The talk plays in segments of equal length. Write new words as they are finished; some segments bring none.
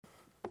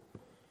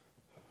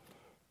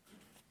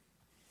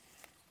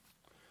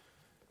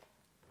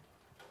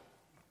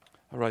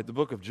All right, the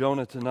book of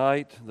Jonah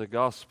tonight, the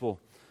gospel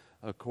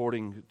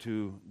according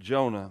to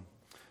Jonah.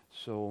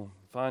 So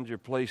find your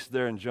place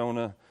there in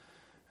Jonah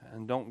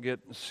and don't get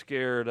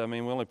scared. I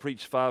mean, we only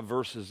preached 5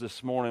 verses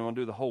this morning. We'll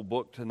do the whole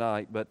book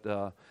tonight, but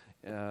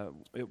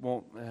it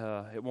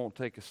won't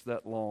take us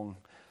that long.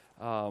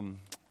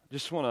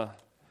 Just want to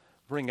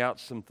bring out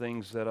some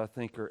things that I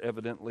think are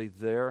evidently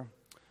there.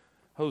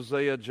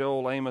 Hosea,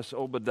 Joel, Amos,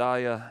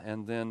 Obadiah,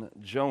 and then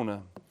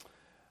Jonah.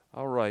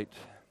 All right.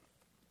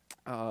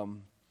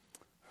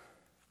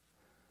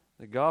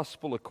 The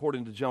gospel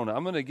according to Jonah.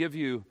 I'm going to give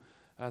you,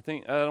 I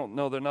don't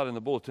know, they're not in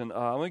the bulletin.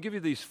 I'm going to give you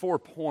these 4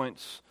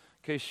 points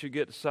in case you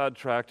get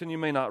sidetracked, and you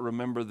may not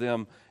remember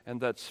them,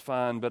 and that's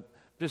fine. But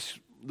just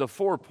the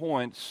 4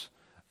 points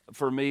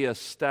for me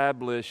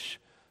establish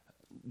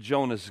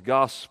Jonah's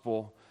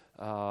gospel,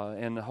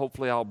 and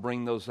hopefully I'll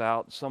bring those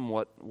out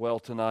somewhat well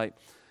tonight.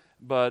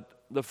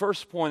 But the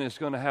first point is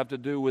going to have to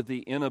do with the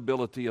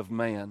inability of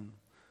man.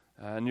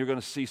 And you're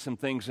going to see some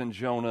things in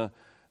Jonah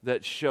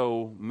that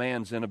show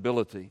man's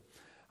inability.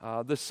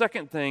 The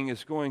second thing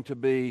is going to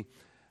be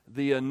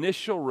the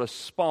initial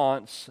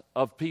response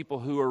of people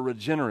who are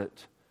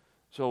regenerate.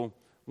 So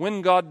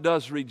when God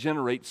does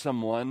regenerate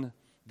someone,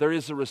 there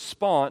is a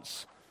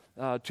response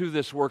to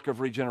this work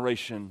of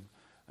regeneration.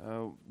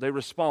 They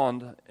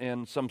respond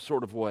in some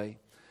sort of way.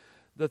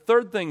 The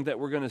third thing that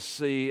we're going to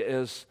see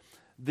is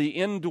the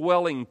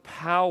indwelling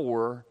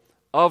power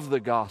of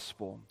the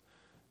gospel.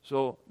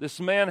 So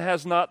this man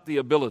has not the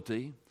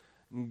ability.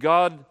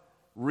 God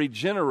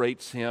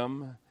regenerates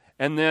him,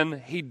 and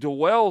then he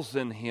dwells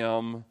in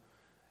him,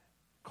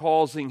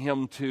 causing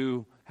him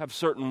to have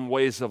certain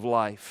ways of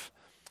life.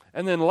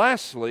 And then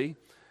lastly,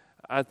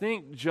 I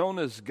think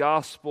Jonah's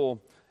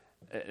gospel,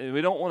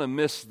 we don't want to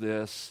miss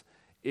this,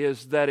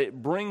 is that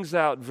it brings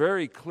out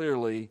very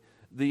clearly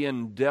the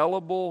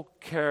indelible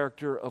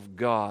character of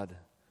God.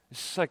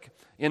 It's like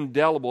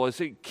indelible.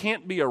 It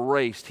can't be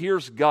erased.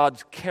 Here's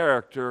God's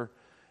character.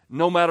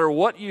 No matter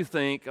what you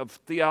think of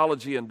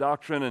theology and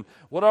doctrine and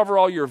whatever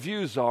all your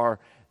views are,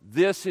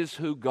 this is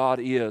who God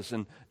is.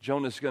 And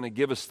Jonah's going to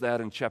give us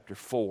that in chapter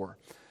 4.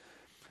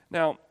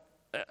 Now,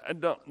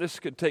 this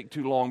could take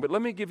too long, but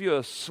let me give you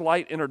a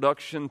slight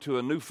introduction to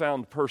a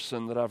newfound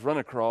person that I've run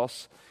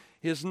across.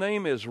 His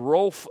name is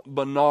Rolf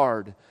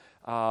Bernard.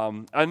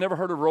 I never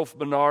heard of Rolf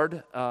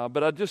Bernard,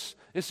 but this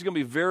is going to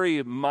be a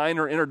very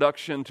minor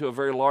introduction to a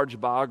very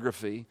large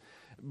biography.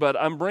 But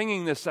I'm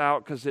bringing this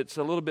out because it's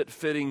a little bit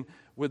fitting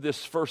with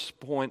this first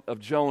point of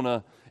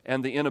Jonah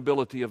and the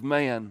inability of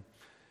man.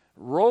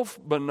 Rolf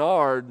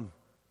Bernard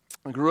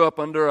grew up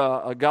under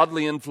a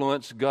godly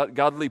influence,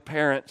 godly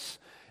parents,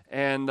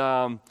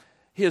 and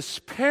his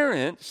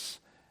parents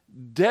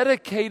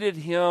dedicated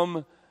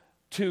him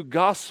to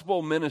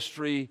gospel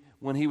ministry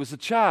when he was a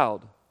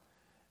child.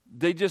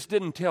 They just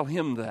didn't tell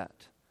him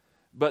that,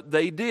 but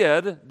they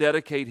did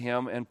dedicate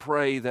him and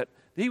pray that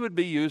he would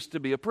be used to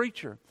be a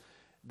preacher.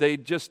 They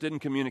just didn't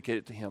communicate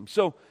it to him.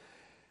 So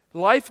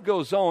life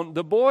goes on.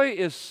 The boy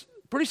is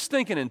pretty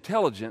stinking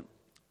intelligent,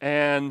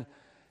 and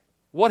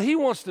what he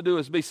wants to do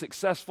is be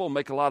successful,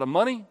 make a lot of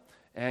money,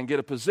 and get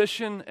a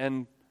position,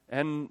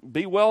 and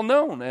be well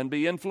known and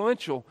be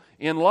influential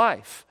in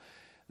life.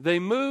 They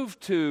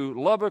moved to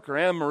Lubbock or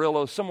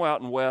Amarillo, somewhere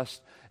out in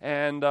West,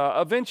 and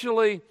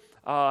eventually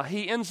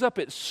he ends up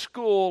at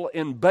school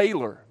in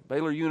Baylor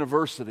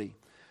University.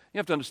 You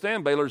have to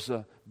understand, Baylor's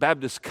a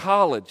Baptist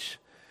college.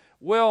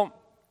 Well,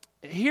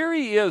 here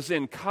he is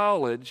in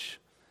college,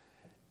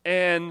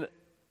 and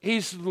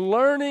he's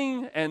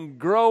learning and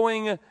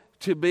growing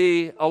to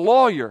be a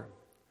lawyer.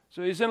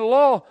 So he's in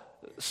law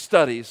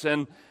studies,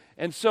 and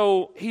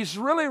so he's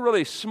really,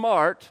 really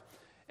smart,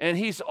 and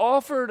he's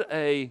offered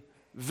a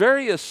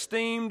very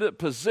esteemed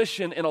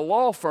position in a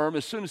law firm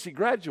as soon as he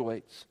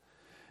graduates.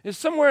 And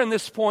somewhere in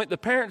this point, the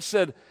parents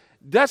said,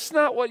 "That's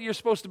not what you're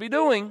supposed to be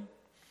doing.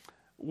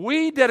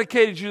 We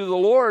dedicated you to the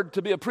Lord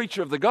to be a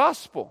preacher of the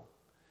gospel."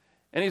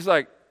 And he's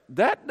like,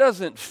 "That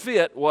doesn't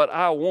fit what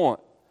I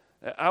want.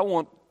 I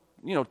want,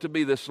 to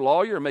be this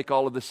lawyer and make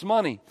all of this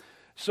money."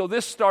 So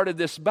this started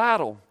this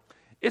battle.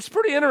 It's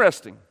pretty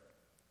interesting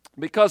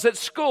because at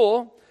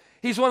school,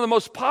 he's one of the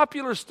most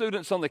popular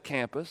students on the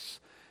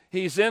campus.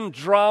 He's in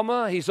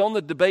drama. He's on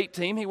the debate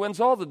team. He wins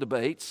all the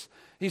debates.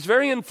 He's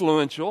very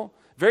influential,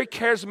 very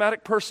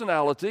charismatic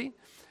personality,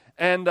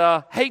 and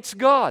hates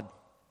God.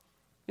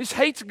 He just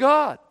hates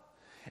God.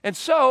 And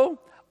so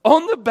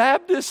on the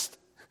Baptist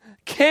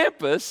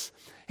campus,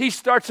 he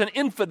starts an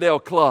infidel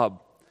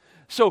club.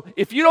 So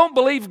if you don't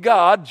believe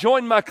God,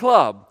 join my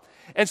club.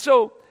 And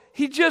so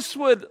he just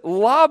would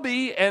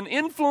lobby and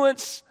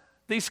influence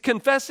these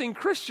confessing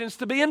Christians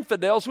to be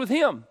infidels with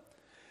him.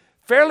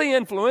 Fairly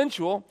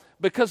influential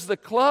because the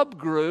club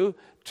grew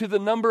to the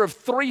number of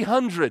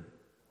 300.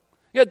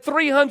 You had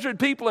 300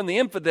 people in the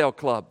infidel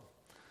club.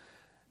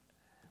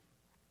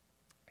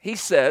 He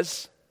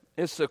says,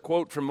 it's a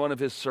quote from one of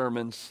his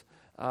sermons,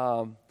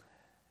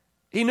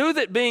 he knew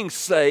that being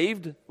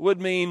saved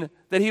would mean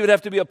that he would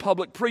have to be a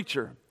public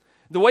preacher.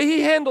 The way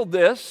he handled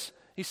this,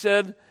 he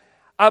said,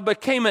 "I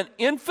became an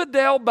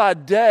infidel by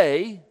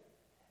day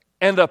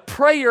and a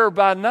prayer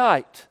by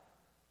night.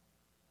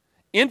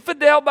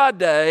 Infidel by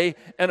day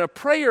and a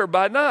prayer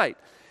by night.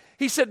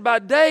 He said, by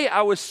day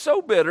I was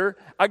so bitter,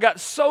 I got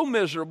so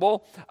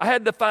miserable, I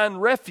had to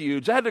find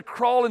refuge. I had to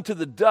crawl into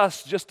the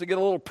dust just to get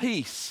a little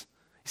peace.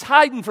 He's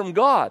hiding from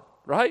God,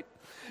 right?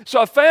 So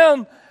I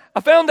found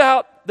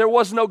out there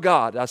was no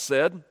God, I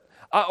said.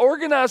 I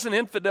organized an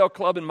infidel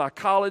club in my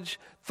college.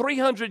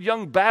 300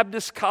 young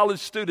Baptist college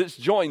students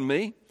joined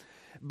me.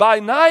 By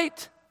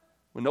night,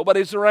 when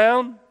nobody's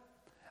around,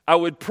 I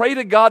would pray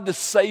to God to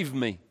save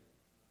me.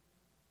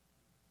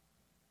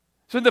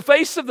 So in the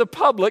face of the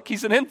public,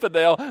 he's an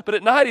infidel, but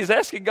at night he's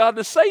asking God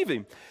to save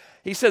him.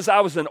 He says, I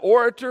was an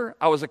orator,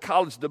 I was a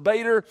college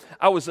debater,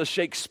 I was a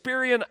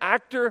Shakespearean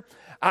actor,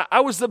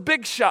 I was the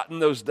big shot in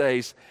those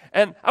days,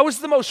 and I was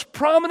the most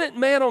prominent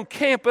man on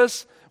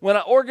campus. When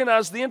I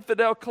organized the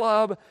Infidel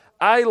Club,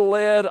 I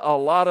led a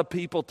lot of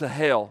people to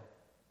hell.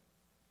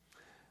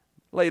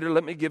 Later,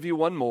 let me give you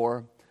one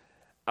more.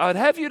 I'd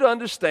have you to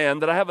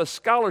understand that I have a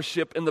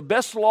scholarship in the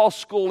best law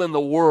school in the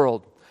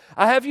world.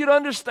 I have you to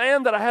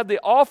understand that I had the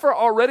offer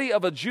already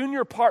of a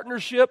junior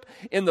partnership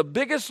in the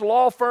biggest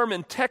law firm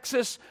in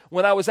Texas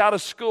when I was out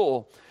of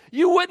school.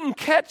 You wouldn't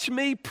catch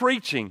me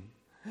preaching.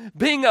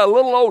 Being a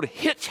little old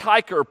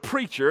hitchhiker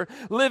preacher,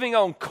 living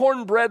on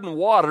cornbread and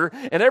water,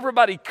 and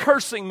everybody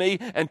cursing me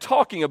and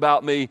talking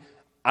about me,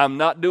 I'm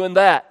not doing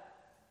that.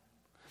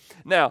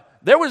 Now,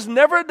 there was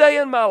never a day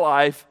in my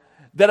life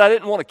that I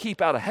didn't want to keep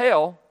out of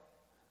hell,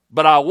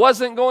 but I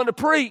wasn't going to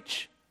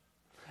preach.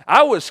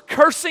 I was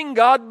cursing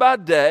God by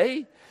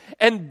day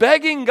and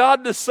begging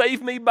God to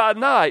save me by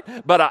night,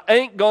 but I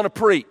ain't going to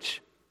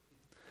preach.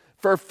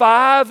 For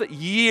 5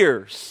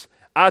 years,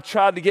 I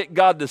tried to get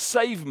God to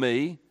save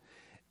me,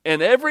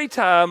 and every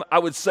time I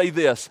would say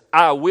this,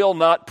 I will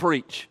not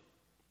preach.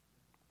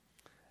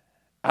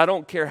 I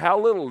don't care how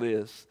little it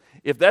is.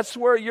 If that's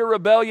where your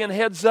rebellion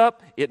heads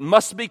up, it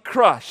must be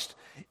crushed.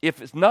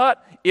 If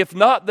not,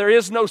 there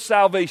is no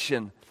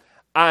salvation.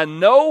 I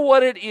know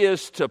what it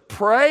is to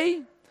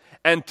pray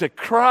and to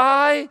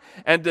cry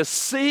and to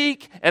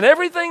seek and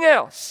everything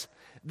else.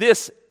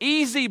 This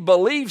easy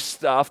belief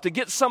stuff to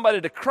get somebody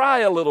to cry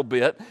a little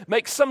bit,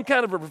 make some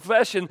kind of a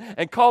profession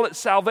and call it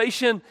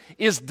salvation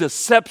is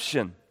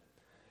deception.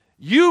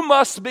 You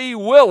must be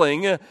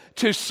willing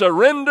to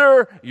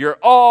surrender your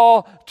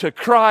all to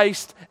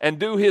Christ and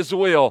do His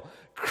will.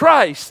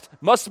 Christ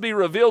must be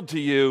revealed to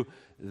you.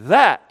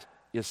 That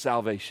is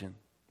salvation.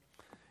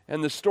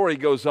 And the story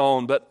goes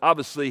on, but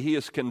obviously he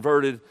is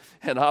converted,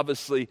 and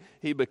obviously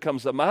he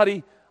becomes a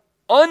mighty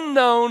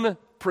unknown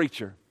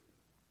preacher.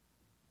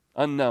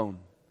 Unknown.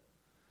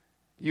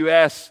 You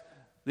ask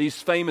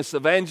these famous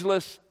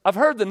evangelists, I've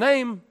heard the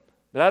name,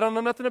 but I don't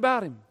know nothing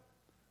about him.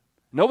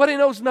 Nobody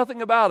knows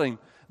nothing about him.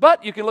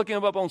 But you can look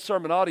him up on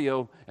sermon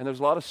audio, and there's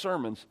a lot of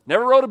sermons.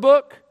 Never wrote a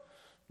book,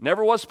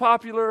 never was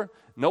popular,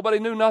 nobody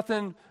knew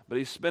nothing, but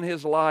he spent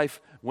his life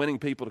winning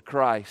people to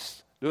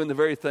Christ, doing the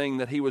very thing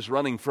that he was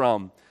running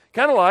from.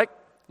 Kind of like,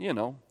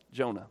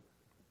 Jonah.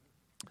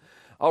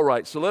 All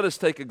right, so let us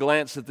take a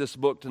glance at this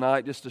book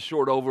tonight, just a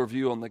short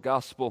overview on the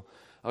gospel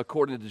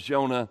according to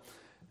Jonah.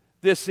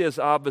 This is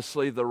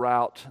obviously the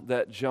route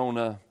that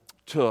Jonah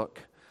took.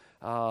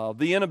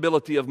 The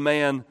inability of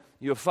man,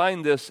 you'll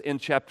find this in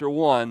chapter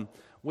 1.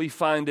 We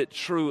find it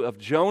true of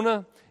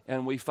Jonah,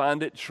 and we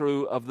find it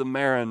true of the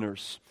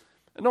mariners.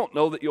 I don't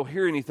know that you'll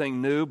hear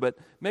anything new, but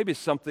maybe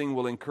something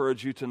will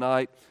encourage you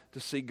tonight to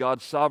see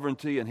God's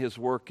sovereignty and His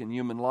work in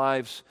human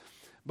lives.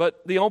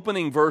 But the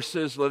opening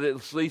verses, let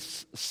us at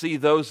least see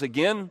those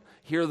again,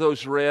 hear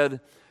those read.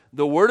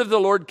 The word of the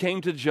Lord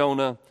came to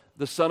Jonah,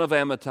 the son of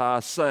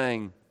Amittai,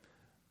 saying,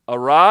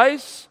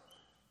 Arise,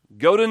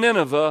 go to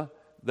Nineveh,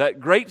 that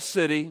great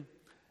city,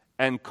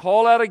 and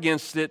call out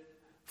against it,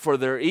 for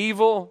their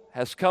evil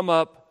has come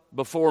up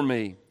before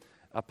me.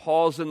 I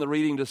pause in the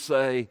reading to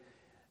say,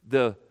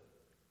 the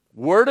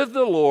word of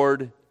the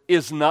Lord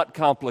is not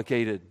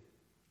complicated.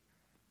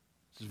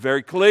 It's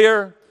very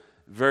clear,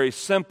 very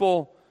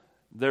simple.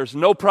 There's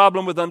no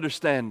problem with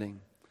understanding.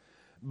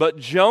 But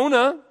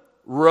Jonah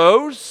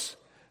rose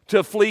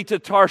to flee to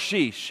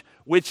Tarshish,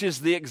 which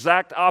is the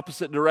exact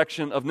opposite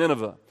direction of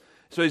Nineveh.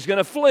 So he's going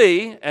to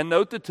flee, and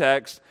note the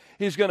text,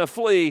 he's going to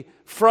flee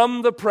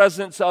from the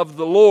presence of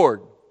the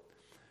Lord.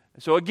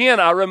 So again,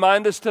 I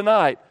remind us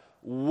tonight,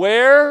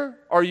 where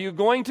are you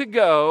going to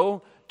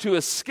go to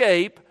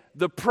escape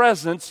the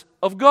presence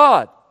of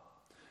God?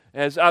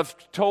 As I've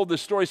told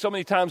this story so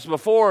many times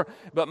before,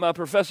 but my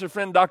professor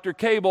friend Dr.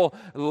 Cable,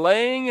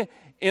 laying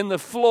in the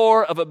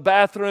floor of a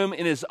bathroom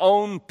in his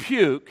own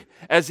puke,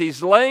 as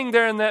he's laying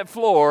there in that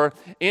floor,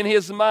 in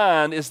his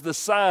mind is the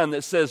sign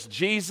that says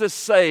Jesus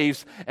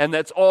saves, and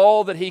that's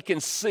all that he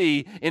can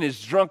see in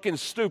his drunken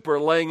stupor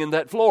laying in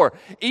that floor.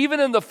 Even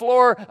in the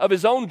floor of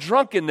his own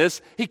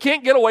drunkenness, he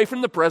can't get away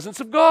from the presence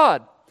of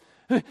God.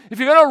 If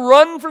you're going to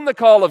run from the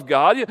call of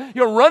God,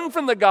 you'll run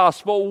from the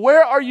gospel,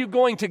 where are you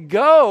going to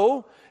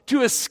go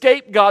to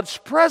escape God's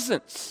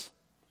presence?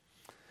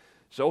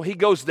 So he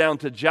goes down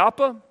to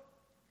Joppa.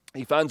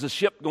 He finds a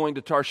ship going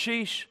to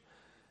Tarshish.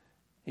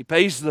 He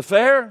pays the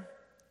fare.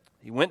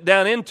 He went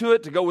down into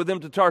it to go with them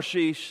to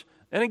Tarshish.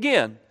 And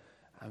again,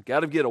 I've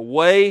got to get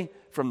away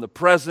from the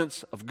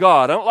presence of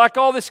God. I don't like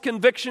all this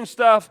conviction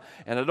stuff,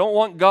 and I don't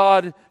want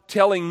God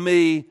telling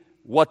me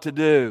what to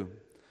do.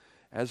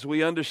 As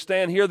we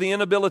understand here the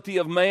inability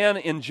of man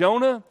in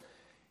Jonah,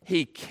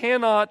 he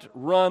cannot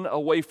run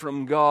away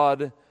from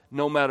God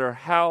no matter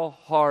how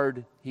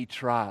hard he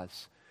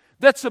tries.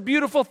 That's a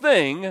beautiful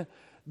thing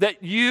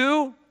that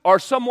you or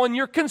someone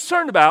you're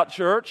concerned about,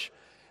 church,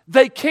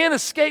 they can't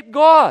escape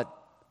God.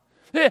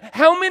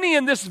 How many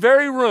in this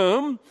very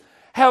room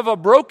have a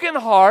broken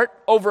heart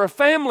over a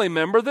family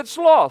member that's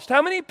lost?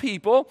 How many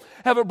people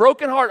have a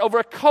broken heart over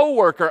a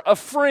coworker, a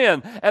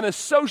friend, an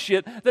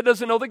associate that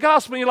doesn't know the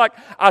gospel? And you're like,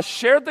 I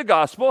shared the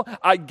gospel,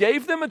 I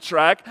gave them a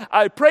tract,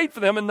 I prayed for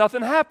them, and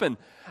nothing happened.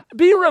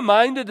 Be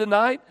reminded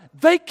tonight,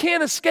 they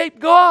can't escape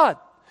God.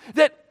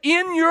 That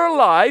in your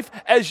life,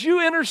 as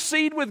you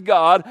intercede with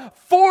God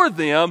for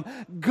them,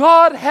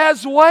 God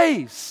has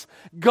ways.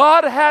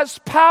 God has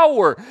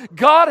power.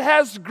 God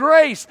has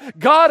grace.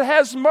 God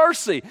has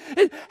mercy.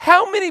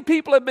 How many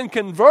people have been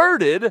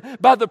converted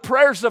by the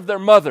prayers of their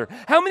mother?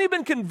 How many have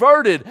been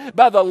converted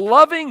by the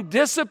loving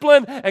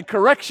discipline and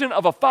correction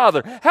of a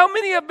father? How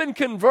many have been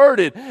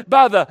converted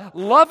by the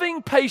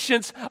loving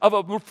patience of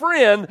a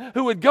friend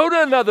who would go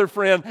to another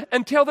friend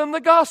and tell them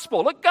the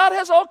gospel? Look, God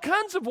has all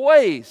kinds of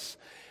ways.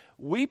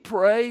 We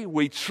pray,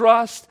 we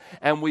trust,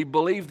 and we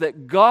believe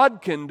that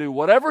God can do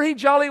whatever He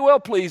jolly well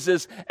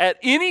pleases at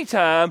any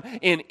time,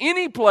 in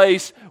any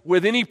place,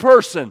 with any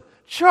person.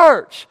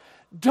 Church,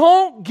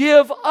 don't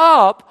give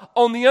up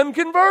on the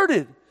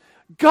unconverted.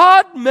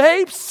 God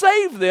may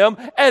save them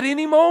at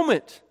any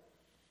moment.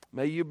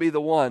 May you be the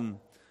one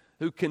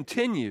who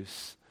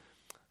continues.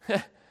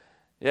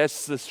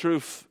 Yes, that's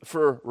true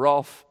for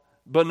Rolf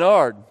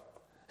Bernard.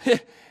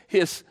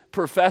 His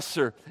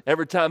professor,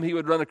 every time he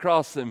would run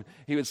across him,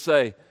 he would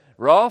say,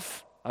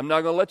 Rolf, I'm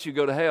not going to let you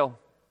go to hell.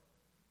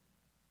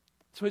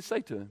 That's what he'd say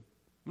to him.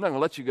 I'm not going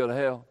to let you go to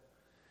hell.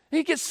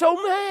 He gets so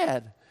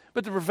mad.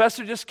 But the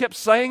professor just kept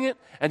saying it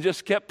and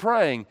just kept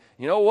praying.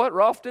 You know what?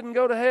 Rolf didn't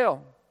go to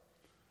hell.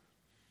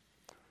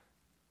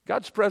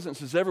 God's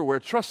presence is everywhere.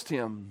 Trust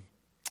Him.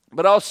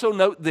 But also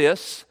note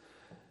this.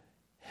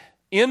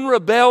 In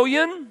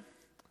rebellion,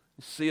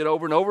 you see it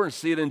over and over and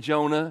see it in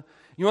Jonah.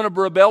 You want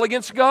to rebel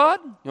against God?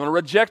 You want to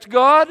reject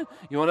God?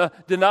 You want to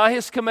deny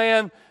His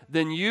command?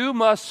 Then you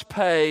must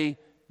pay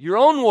your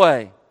own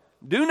way.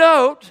 Do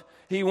note,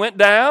 he went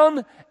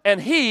down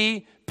and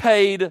he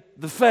paid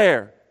the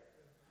fare.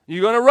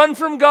 You're going to run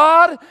from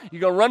God?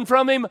 You're going to run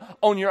from Him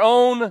on your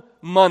own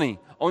money,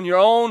 on your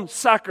own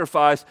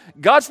sacrifice.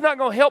 God's not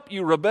going to help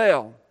you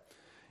rebel.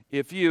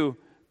 If you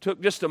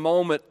took just a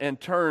moment and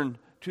turned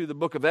to the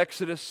book of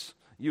Exodus,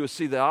 you would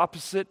see the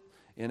opposite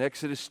in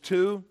Exodus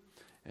 2.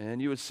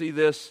 And you would see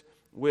this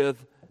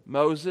with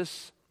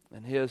Moses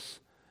and his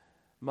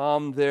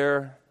mom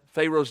there.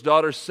 Pharaoh's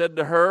daughter said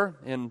to her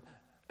in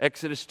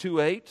Exodus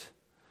 2:8,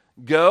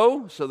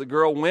 go. So the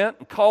girl went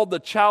and called the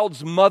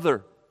child's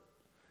mother.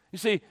 You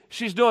see,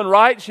 she's doing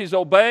right. She's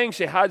obeying.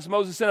 She hides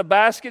Moses in a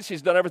basket.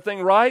 She's done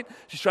everything right.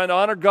 She's trying to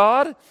honor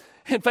God.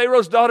 And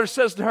Pharaoh's daughter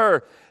says to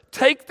her,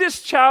 take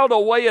this child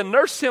away and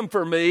nurse him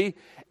for me,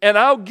 and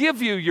I'll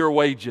give you your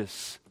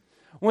wages.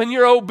 When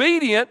you're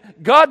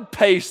obedient, God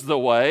pays the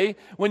way.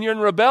 When you're in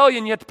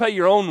rebellion, you have to pay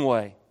your own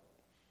way.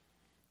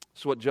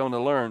 That's what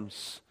Jonah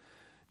learns.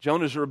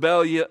 Jonah's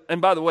rebellion, and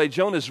by the way,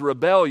 Jonah's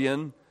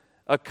rebellion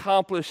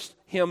accomplished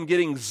him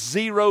getting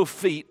 0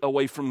 feet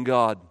away from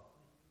God.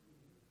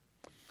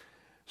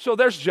 So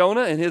there's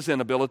Jonah and his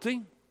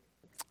inability.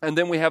 And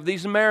then we have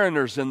these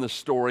mariners in the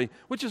story,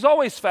 which is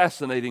always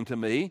fascinating to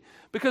me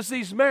because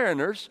these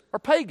mariners are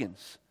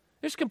pagans.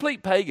 They're just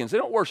complete pagans. They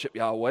don't worship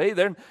Yahweh.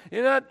 They're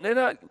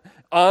not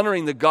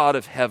honoring the God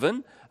of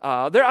heaven.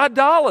 They're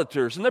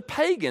idolaters and they're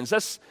pagans.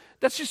 That's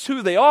just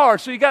who they are.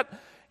 So you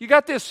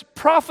got this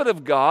prophet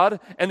of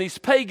God and these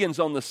pagans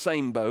on the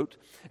same boat.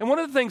 And one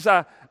of the things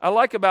I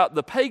like about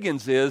the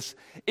pagans is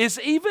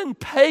even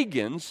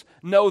pagans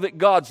know that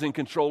God's in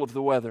control of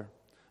the weather.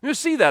 You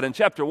see that in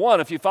chapter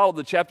 1. If you followed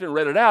the chapter and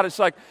read it out, it's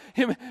like,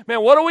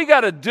 man, what do we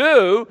got to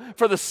do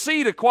for the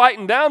sea to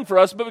quieten down for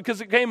us? But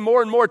because it became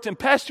more and more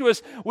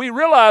tempestuous, we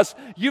realize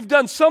you've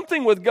done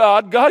something with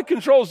God. God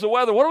controls the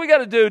weather. What do we got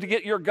to do to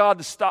get your God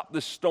to stop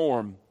this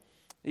storm?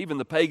 Even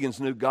the pagans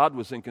knew God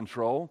was in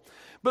control.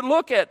 But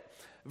look at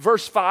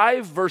verse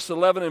 5, verse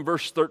 11, and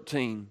verse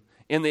 13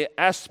 in the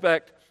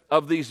aspect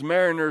of these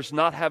mariners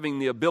not having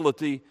the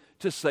ability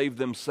to save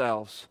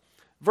themselves.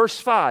 Verse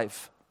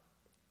 5.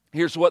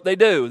 Here's what they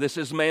do. This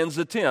is man's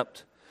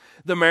attempt.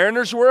 The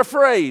mariners were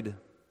afraid.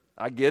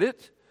 I get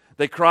it.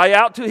 They cry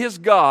out to his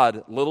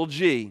God, little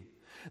g.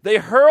 They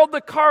hurled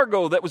the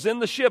cargo that was in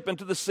the ship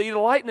into the sea to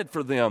lighten it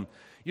for them.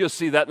 You'll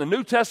see that in the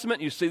New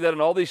Testament. You see that in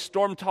all these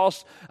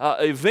storm-tossed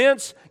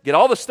events. Get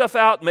all the stuff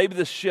out. Maybe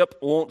the ship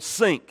won't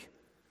sink.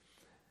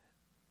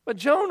 But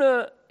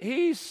Jonah,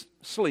 he's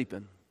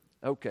sleeping.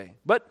 Okay.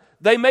 But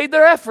they made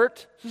their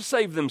effort to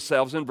save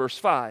themselves in verse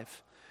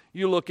 5.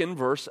 You look in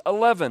verse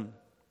 11.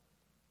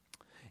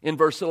 In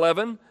verse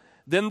 11,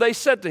 Then they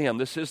said to him,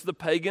 this is the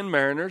pagan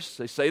mariners,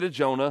 they say to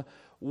Jonah,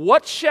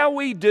 what shall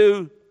we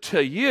do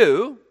to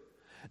you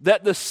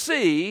that the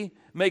sea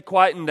may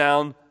quieten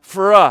down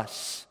for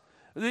us?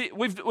 We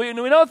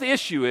know what the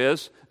issue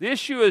is. The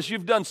issue is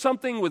you've done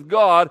something with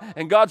God,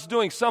 and God's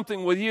doing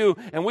something with you,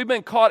 and we've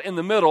been caught in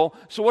the middle.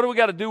 So what do we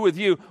got to do with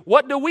you?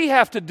 What do we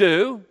have to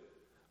do?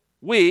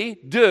 We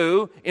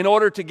do in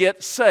order to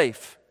get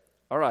safe.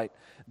 All right.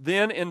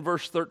 Then in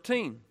verse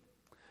 13,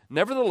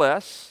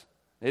 nevertheless,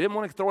 they didn't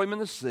want to throw him in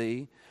the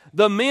sea.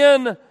 The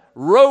men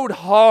rowed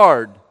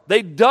hard.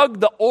 They dug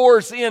the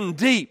oars in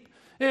deep.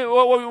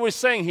 What we're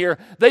saying here,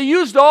 they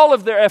used all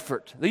of their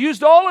effort. They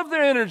used all of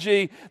their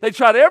energy. They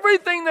tried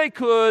everything they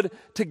could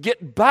to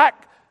get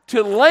back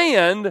to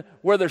land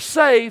where they're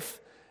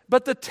safe.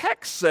 But the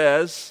text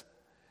says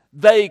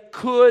they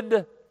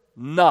could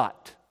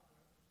not.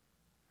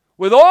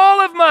 With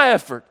all of my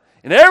effort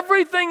and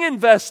everything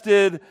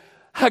invested,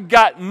 I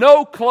got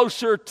no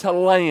closer to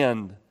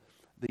land.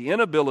 The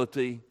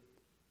inability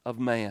of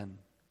man.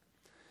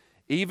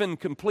 Even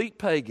complete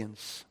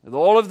pagans, with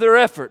all of their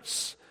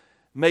efforts,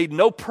 made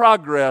no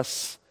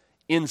progress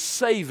in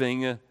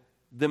saving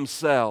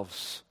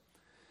themselves.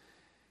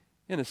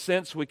 In a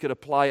sense, we could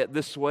apply it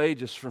this way,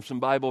 just from some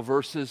Bible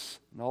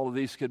verses, and all of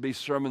these could be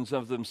sermons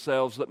of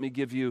themselves. Let me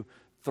give you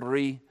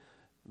 3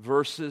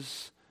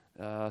 verses.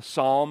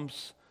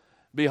 Psalms.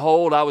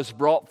 Behold, I was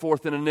brought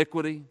forth in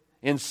iniquity.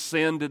 In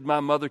sin did my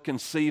mother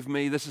conceive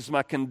me. This is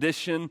my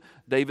condition,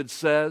 David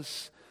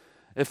says.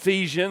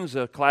 Ephesians,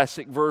 a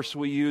classic verse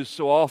we use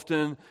so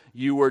often.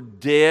 You were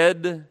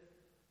dead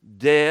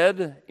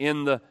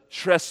in the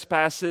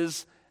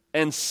trespasses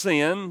and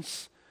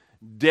sins.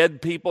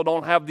 Dead people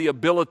don't have the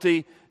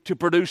ability to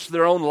produce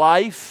their own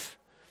life.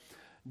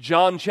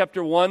 John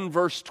chapter 1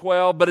 verse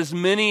 12, but as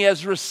many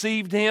as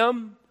received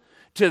him,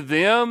 to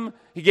them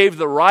he gave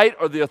the right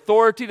or the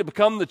authority to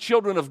become the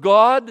children of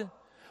God.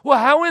 Well,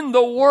 how in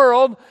the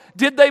world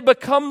did they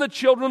become the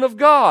children of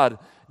God?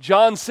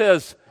 John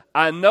says,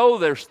 I know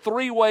there's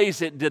 3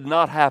 ways it did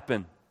not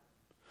happen.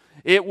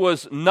 It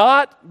was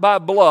not by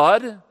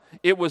blood,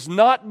 it was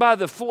not by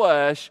the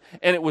flesh,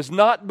 and it was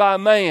not by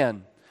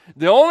man.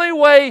 The only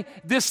way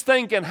this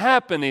thing can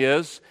happen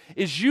is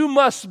you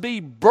must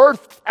be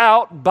birthed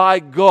out by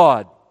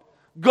God.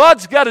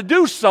 God's got to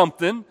do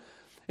something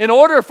in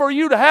order for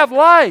you to have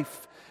life.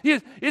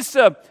 It's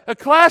a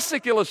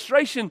classic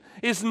illustration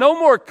is no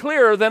more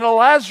clear than a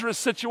Lazarus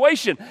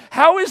situation.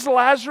 How is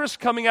Lazarus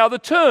coming out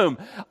of the tomb?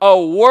 A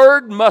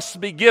word must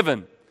be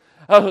given.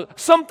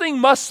 Something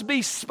must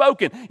be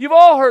spoken. You've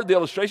all heard the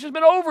illustration. It's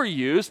been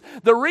overused.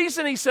 The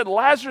reason he said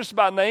Lazarus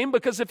by name,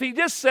 because if he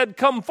just said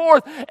come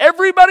forth,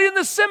 everybody in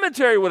the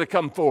cemetery would have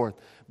come forth.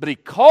 But he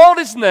called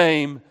his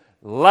name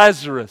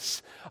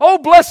Lazarus. Oh,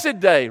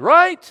 blessed day,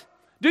 right?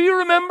 Do you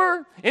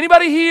remember?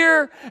 Anybody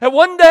here? And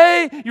one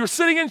day you were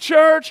sitting in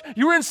church,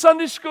 you were in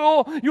Sunday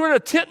school, you were in a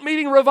tent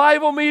meeting,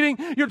 revival meeting,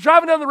 you're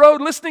driving down the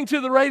road listening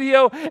to the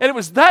radio, and it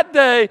was that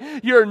day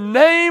your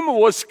name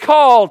was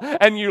called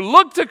and you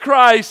looked to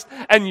Christ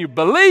and you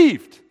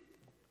believed.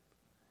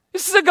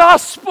 This is the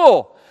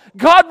gospel.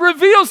 God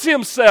reveals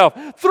himself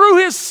through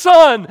his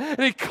Son,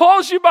 and he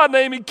calls you by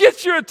name. He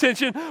gets your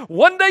attention.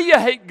 One day you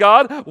hate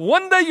God,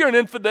 one day you're an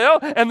infidel,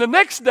 and the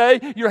next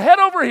day you're head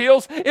over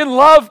heels in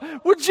love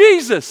with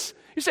Jesus.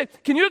 You say,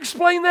 can you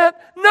explain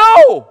that?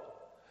 No!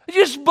 You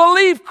just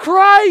believe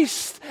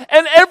Christ,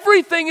 and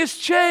everything is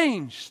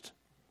changed.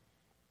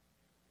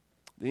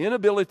 The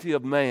inability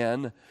of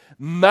man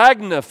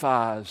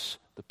magnifies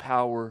the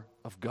power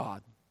of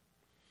God.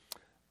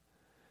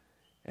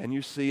 And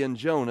you see in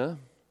Jonah,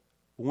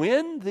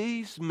 when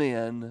these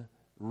men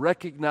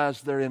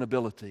recognize their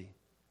inability,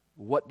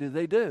 what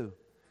do?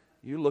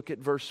 You look at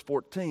verse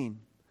 14.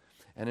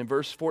 And in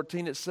verse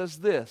 14 it says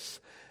this,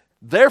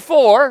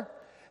 therefore,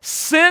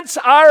 since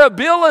our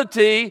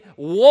ability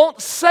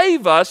won't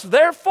save us,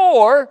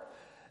 therefore,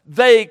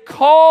 they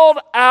called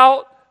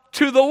out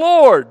to the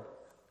Lord,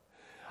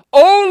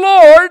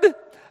 O Lord,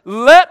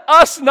 let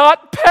us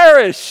not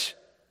perish.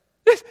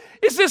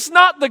 Is this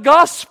not the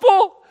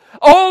gospel?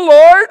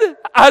 Oh Lord,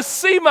 I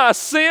see my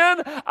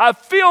sin. I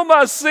feel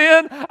my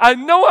sin. I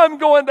know I'm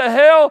going to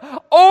hell.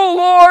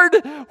 Oh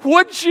Lord,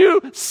 would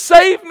you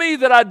save me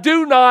that I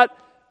do not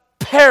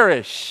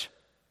perish?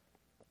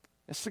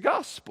 It's the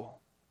gospel.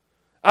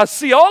 I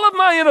see all of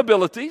my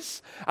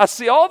inabilities. I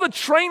see all the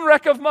train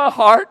wreck of my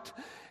heart.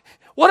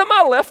 What am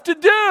I left to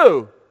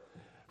do?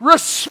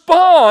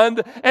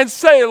 Respond and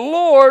say,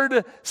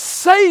 Lord,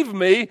 save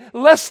me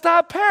lest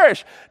I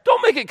perish.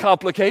 Don't make it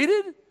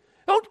complicated.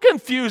 Don't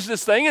confuse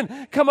this thing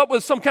and come up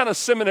with some kind of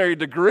seminary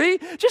degree.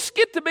 Just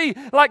get to be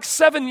like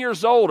 7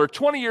 years old or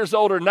 20 years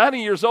old or 90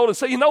 years old and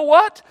say, you know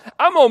what?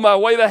 I'm on my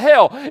way to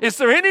hell. Is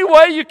there any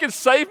way you can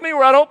save me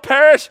where I don't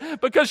perish?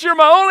 Because you're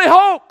my only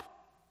hope.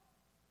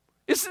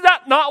 Is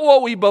that not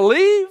what we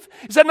believe?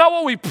 Is that not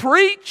what we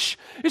preach?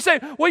 You say,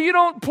 well, you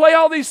don't play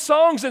all these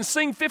songs and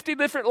sing 50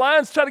 different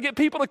lines to try to get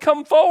people to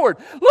come forward.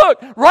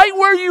 Look, right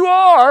where you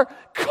are,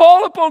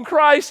 call upon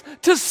Christ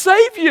to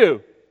save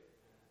you.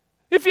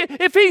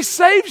 If He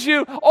saves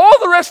you, all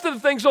the rest of the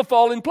things will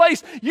fall in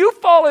place. You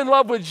fall in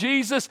love with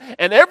Jesus,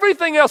 and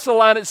everything else will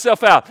line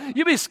itself out.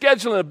 You'll be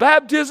scheduling a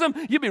baptism.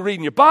 You'll be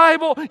reading your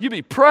Bible. You'll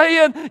be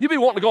praying. You'll be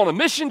wanting to go on a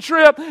mission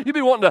trip. You'll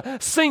be wanting to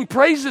sing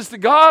praises to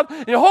God.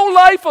 And your whole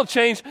life will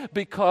change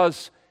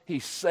because He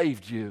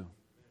saved you.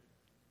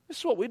 This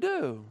is what we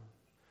do.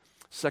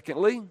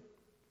 Secondly,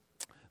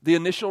 the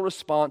initial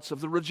response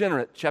of the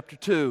regenerate, chapter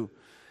 2.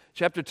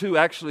 Chapter 2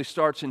 actually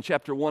starts in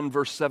chapter 1,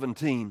 verse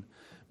 17,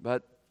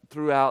 but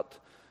throughout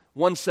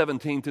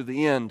 1:17 to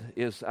the end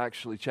is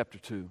actually chapter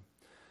 2.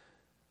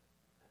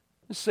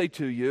 Let's say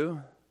to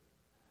you,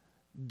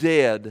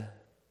 dead.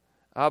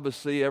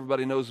 Obviously,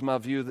 everybody knows my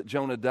view that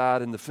Jonah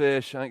died in the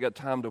fish. I ain't got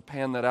time to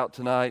pan that out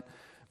tonight.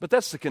 But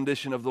that's the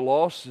condition of the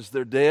lost, is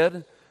they're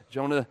dead.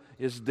 Jonah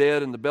is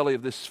dead in the belly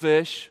of this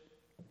fish.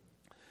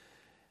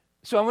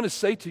 So I'm going to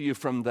say to you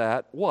from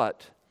that,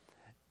 what?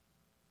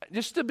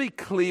 Just to be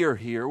clear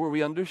here, where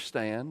we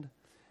understand,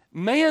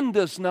 man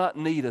does not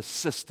need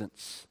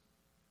assistance.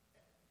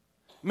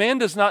 Man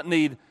does not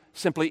need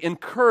simply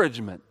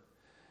encouragement.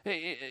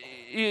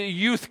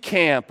 Youth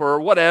camp or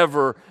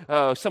whatever,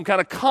 some kind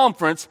of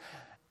conference.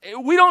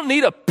 We don't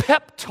need a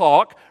pep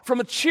talk from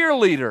a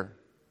cheerleader.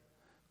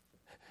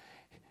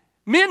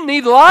 Men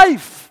need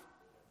life.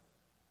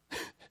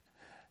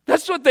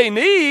 That's what they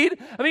need.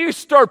 I mean, you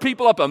stir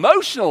people up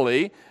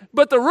emotionally,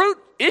 but the root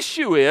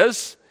issue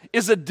is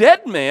a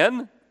dead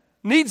man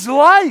needs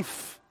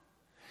life.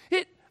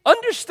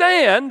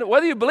 Understand,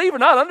 whether you believe or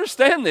not,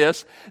 understand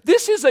this.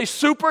 This is a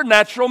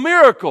supernatural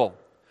miracle.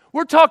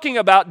 We're talking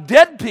about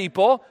dead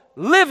people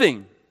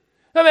living.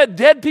 About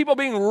dead people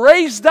being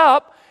raised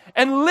up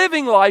and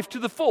living life to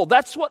the full.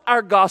 That's what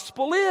our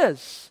gospel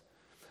is.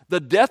 The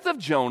death of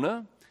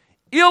Jonah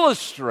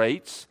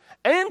illustrates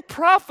and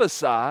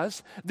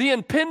prophesies the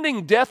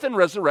impending death and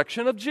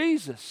resurrection of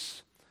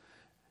Jesus.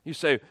 You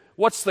say,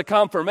 what's the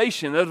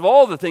confirmation? Of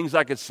all the things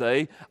I could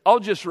say, I'll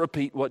just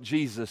repeat what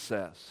Jesus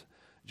says.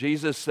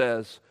 Jesus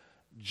says,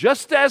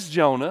 just as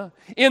Jonah,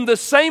 in the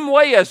same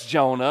way as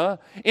Jonah,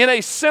 in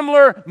a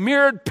similar,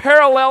 mirrored,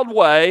 paralleled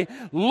way,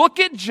 look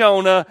at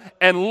Jonah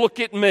and look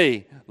at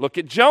me. Look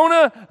at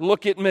Jonah,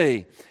 look at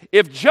me.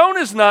 If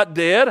Jonah's not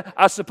dead,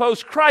 I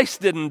suppose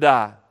Christ didn't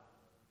die.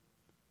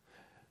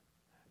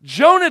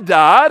 Jonah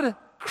died,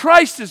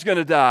 Christ is going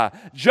to die.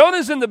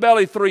 Jonah's in the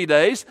belly 3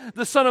 days.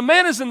 The Son of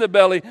Man is in the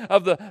belly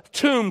of the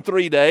tomb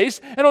 3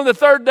 days. And on the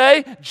third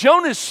day,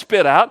 Jonah's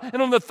spit out.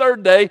 And on the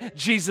third day,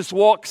 Jesus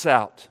walks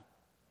out.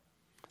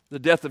 The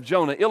death of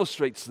Jonah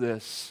illustrates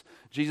this.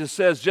 Jesus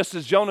says, just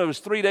as Jonah was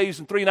 3 days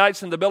and 3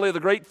 nights in the belly of the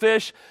great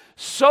fish,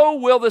 so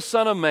will the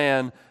Son of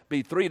Man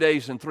be 3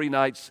 days and 3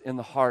 nights in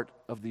the heart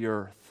of the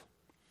earth.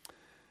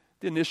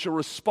 The initial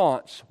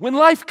response, when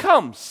life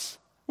comes,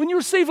 when you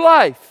receive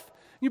life,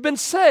 you've been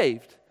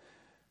saved.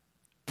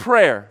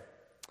 Prayer.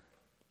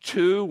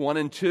 1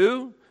 and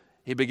 2,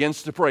 he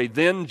begins to pray.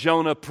 Then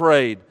Jonah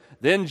prayed.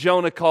 Then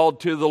Jonah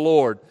called to the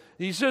Lord.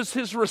 These are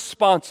his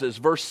responses.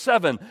 Verse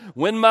 7,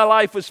 when my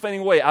life was fading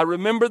away, I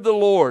remembered the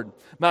Lord.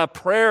 My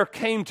prayer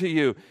came to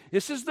you.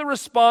 This is the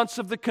response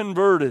of the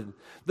converted.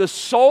 The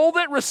soul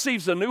that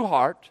receives a new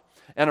heart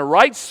and a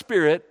right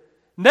spirit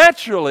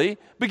naturally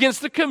begins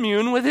to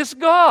commune with his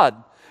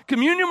God.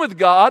 Communion with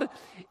God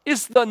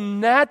is the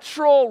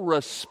natural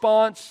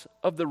response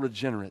of the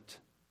regenerate.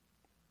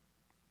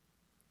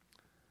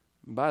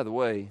 By the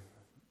way,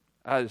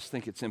 I just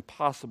think it's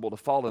impossible to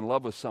fall in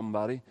love with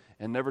somebody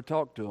and never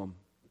talk to them.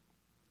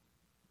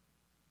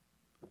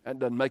 That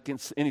doesn't make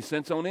any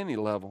sense on any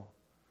level.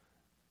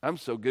 I'm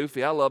so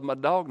goofy. I love my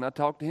dog and I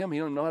talk to him. He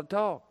don't know how to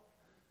talk.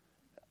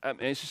 I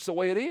mean, it's just the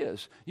way it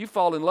is. You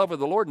fall in love with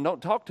the Lord and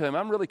don't talk to Him,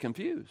 I'm really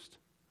confused.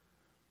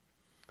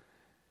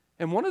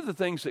 And one of the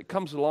things that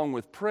comes along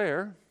with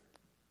prayer,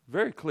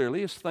 very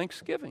clearly, is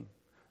thanksgiving.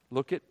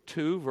 Look at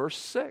 2 verse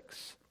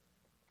 6.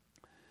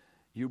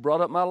 You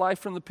brought up my life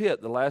from the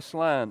pit, the last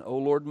line, O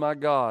Lord my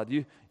God.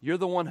 You're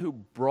the one who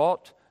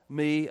brought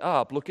me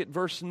up. Look at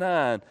verse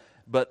 9.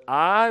 But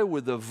I,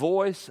 with the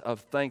voice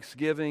of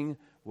thanksgiving,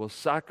 will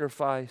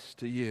sacrifice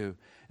to you.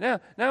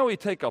 Now we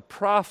take a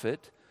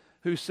prophet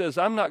who says,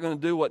 I'm not going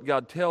to do what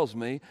God tells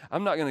me.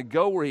 I'm not going to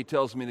go where He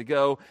tells me to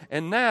go.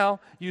 And now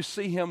you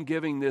see him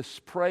giving this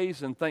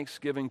praise and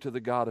thanksgiving to the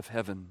God of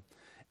heaven.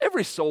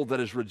 Every soul that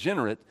is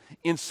regenerate,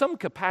 in some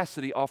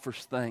capacity,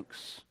 offers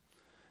thanks.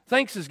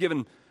 Thanks is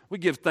given. We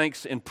give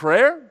thanks in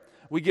prayer.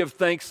 We give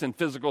thanks in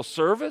physical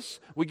service.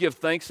 We give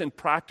thanks in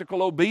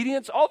practical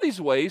obedience. All these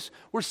ways,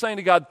 we're saying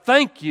to God,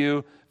 thank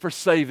you for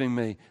saving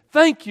me.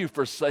 Thank you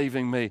for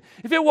saving me.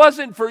 If it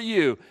wasn't for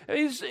you,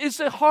 it's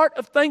a heart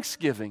of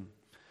thanksgiving.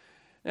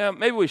 Now,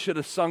 maybe we should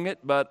have sung it,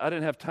 but I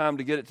didn't have time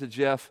to get it to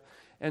Jeff.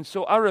 And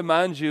so I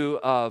remind you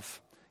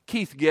of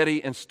Keith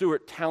Getty and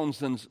Stuart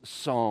Townsend's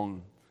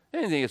song.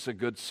 I think it's a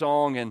good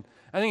song, and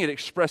I think it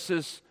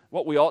expresses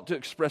what we ought to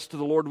express to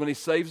the Lord when He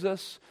saves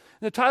us.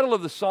 And the title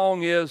of the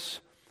song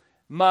is,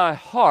 My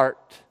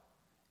Heart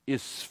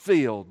is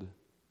Filled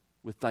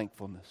with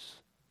Thankfulness.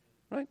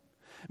 Right?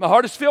 My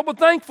heart is filled with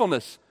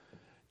thankfulness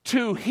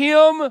to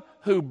Him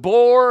who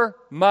bore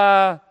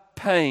my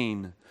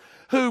pain,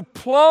 who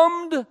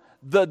plumbed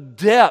the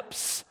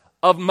depths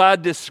of my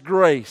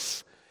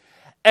disgrace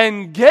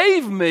and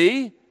gave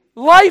me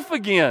life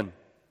again,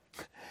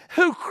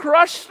 who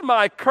crushed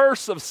my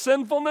curse of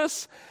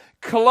sinfulness,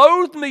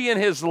 clothed me in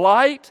His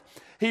light.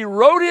 He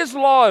wrote His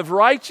law of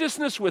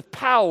righteousness with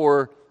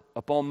power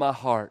upon my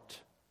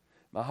heart.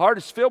 My heart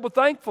is filled with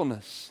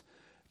thankfulness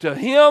to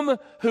Him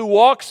who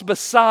walks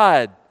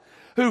beside,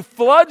 who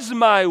floods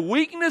my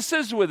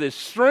weaknesses with His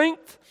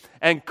strength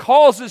and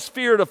causes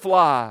fear to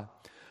fly,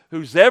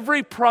 whose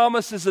every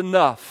promise is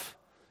enough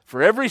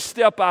for every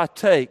step I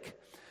take,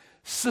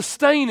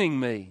 sustaining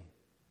me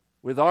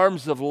with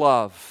arms of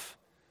love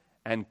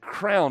and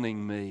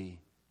crowning me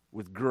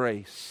with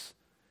grace.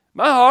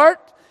 My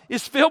heart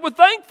is filled with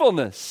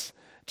thankfulness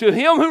to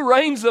Him who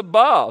reigns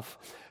above,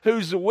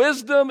 whose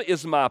wisdom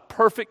is my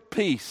perfect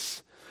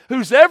peace,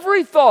 whose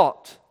every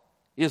thought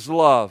is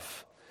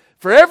love.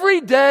 For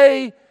every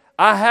day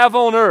I have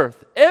on earth,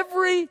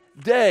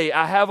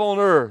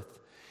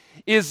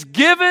 is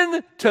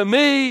given to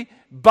me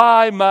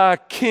by my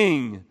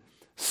King.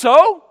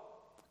 So,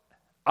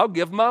 I'll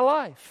give my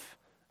life.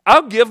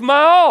 I'll give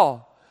my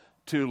all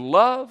to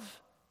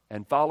love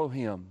and follow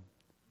Him.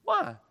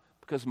 Why?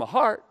 Because my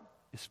heart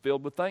is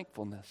filled with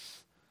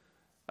thankfulness.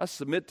 I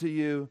submit to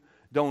you,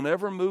 don't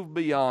ever move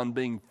beyond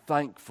being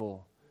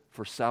thankful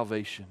for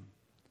salvation.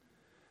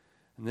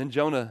 And then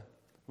Jonah,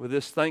 with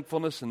this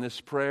thankfulness and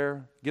this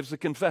prayer, gives a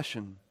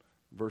confession.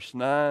 Verse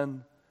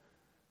 9,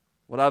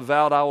 what I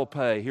vowed I will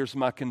pay. Here's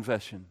my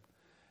confession.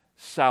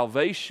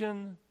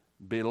 Salvation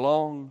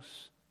belongs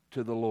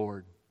to the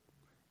Lord.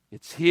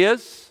 It's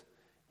His,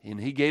 and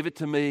He gave it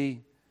to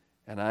me,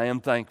 and I am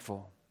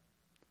thankful.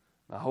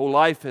 My whole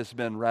life has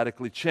been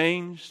radically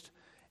changed,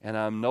 and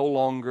I'm no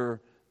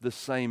longer the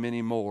same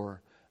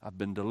anymore. I've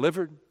been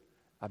delivered,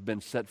 I've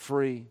been set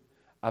free,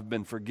 I've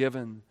been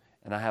forgiven,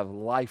 and I have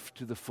life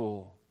to the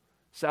full.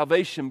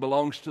 Salvation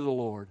belongs to the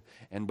Lord,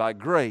 and by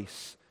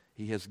grace,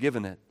 He has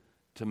given it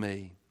to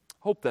me.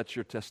 Hope that's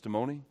your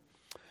testimony.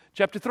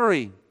 Chapter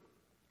 3,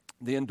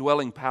 the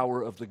indwelling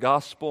power of the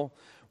gospel.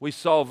 We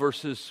saw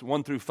verses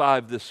 1 through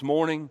 5 this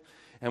morning,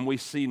 and we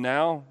see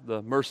now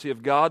the mercy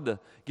of God to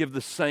give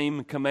the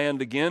same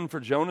command again for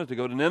Jonah to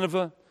go to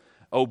Nineveh.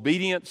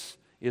 Obedience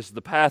is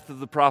the path of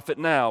the prophet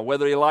now,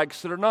 whether he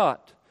likes it or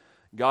not.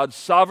 God's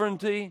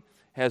sovereignty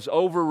has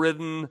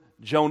overridden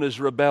Jonah's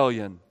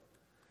rebellion.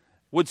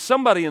 Would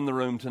somebody in the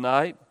room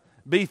tonight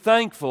be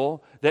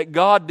thankful that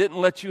God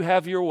didn't let you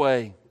have your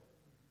way?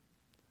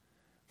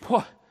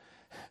 Boy,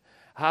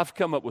 I've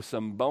come up with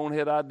some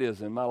bonehead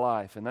ideas in my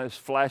life, and that is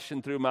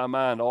flashing through my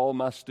mind all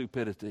my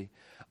stupidity.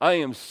 I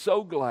am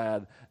so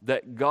glad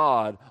that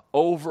God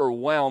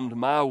overwhelmed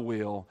my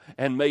will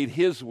and made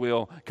His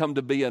will come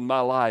to be in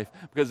my life.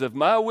 Because if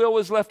my will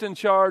was left in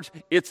charge,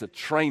 it's a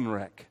train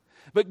wreck.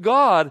 But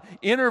God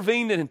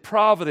intervened in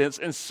providence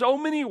in so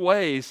many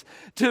ways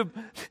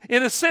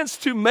in a sense,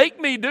 to make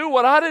me do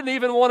what I didn't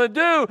even want to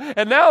do.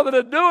 And now that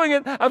I'm doing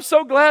it, I'm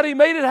so glad He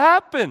made it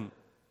happen.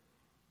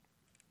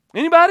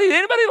 Anybody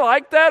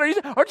like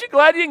that? Aren't you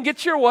glad you didn't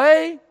get your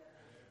way?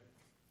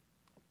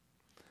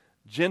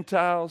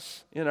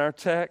 Gentiles in our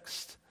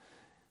text.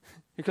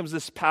 Here comes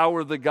this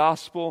power of the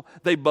gospel.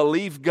 They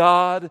believe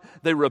God.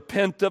 They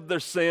repent of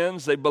their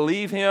sins. They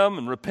believe Him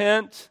and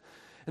repent.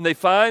 And they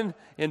find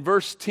in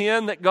verse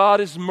 10 that God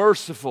is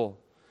merciful.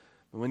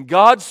 When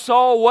God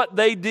saw what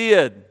they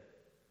did,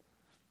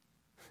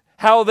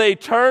 how they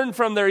turned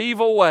from their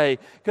evil way.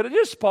 Could I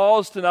just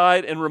pause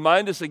tonight and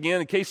remind us again,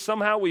 in case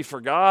somehow we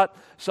forgot,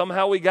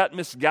 somehow we got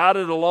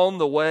misguided along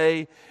the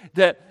way,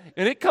 that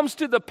when it comes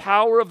to the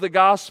power of the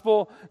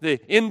gospel, the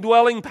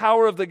indwelling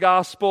power of the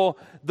gospel,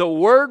 the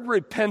word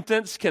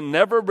repentance can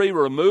never be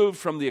removed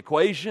from the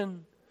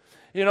equation.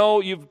 You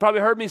know, you've probably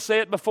heard me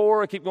say it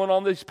before. I keep going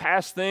on these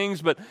past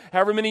things, but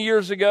however many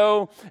years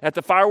ago at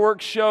the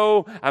fireworks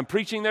show, I'm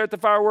preaching there at the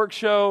fireworks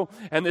show,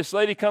 and this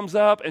lady comes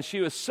up, and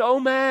she was so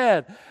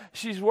mad.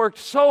 She's worked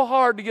so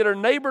hard to get her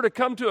neighbor to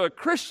come to a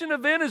Christian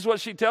event, is what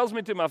she tells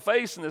me to my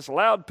face in this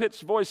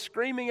loud-pitched voice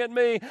screaming at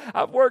me.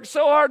 I've worked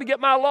so hard to get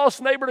my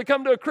lost neighbor to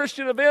come to a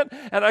Christian event,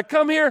 and I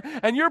come here,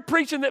 and you're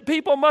preaching that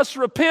people must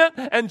repent,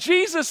 and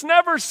Jesus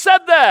never said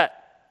that.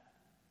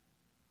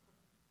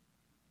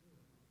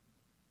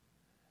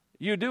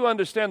 You do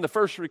understand the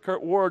first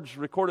words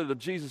recorded of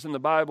Jesus in the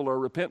Bible are,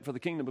 repent for the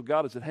kingdom of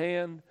God is at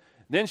hand.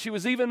 Then she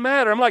was even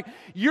madder. I'm like,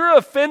 you're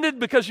offended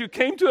because you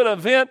came to an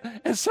event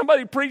and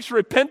somebody preached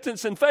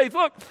repentance and faith.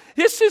 Look,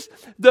 this is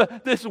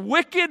this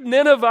wicked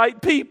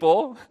Ninevite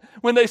people,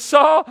 when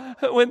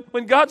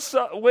God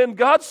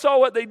saw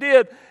what they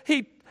did,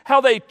 how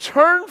they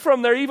turned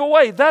from their evil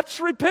way. That's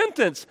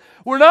repentance.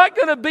 We're not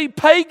going to be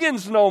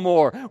pagans no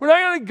more. We're not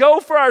going to go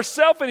for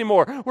ourselves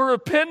anymore. We're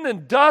repenting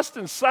in dust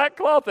and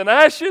sackcloth and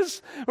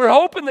ashes. We're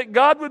hoping that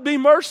God would be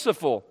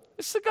merciful.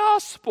 It's the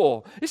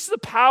gospel. It's the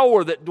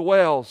power that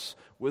dwells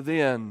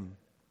within.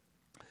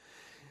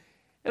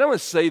 And I want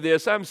to say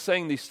this. I'm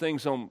saying these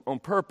things on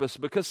purpose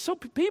because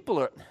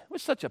we're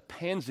such a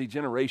pansy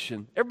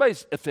generation.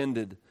 Everybody's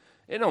offended.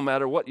 It don't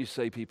matter what you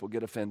say, people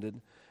get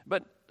offended.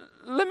 But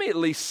let me at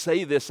least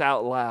say this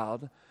out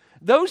loud.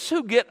 Those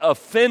who get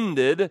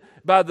offended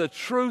by the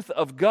truth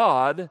of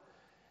God,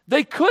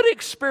 they could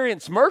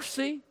experience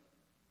mercy.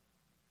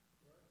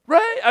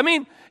 Right? I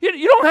mean,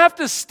 you don't have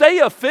to stay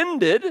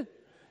offended.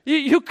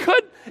 You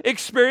could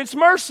experience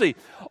mercy.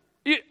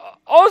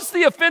 All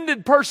the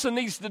offended person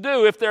needs to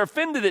do, if they're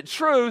offended at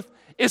truth,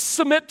 is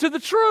submit to the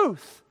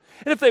truth.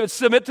 And if they would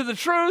submit to the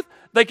truth,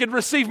 they could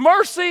receive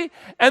mercy,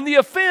 and the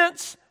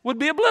offense would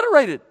be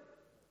obliterated.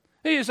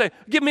 You say,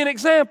 give me an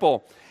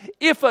example.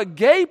 If a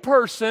gay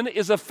person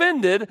is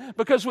offended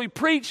because we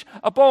preach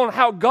upon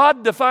how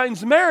God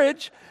defines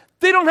marriage,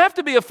 they don't have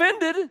to be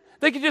offended.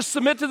 They can just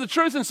submit to the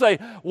truth and say,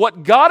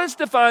 what God has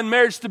defined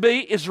marriage to be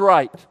is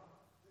right.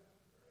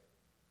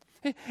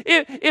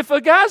 If a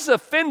guy's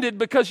offended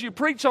because you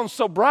preach on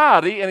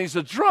sobriety and he's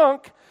a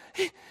drunk,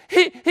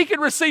 he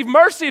could receive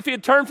mercy if he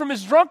had turned from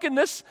his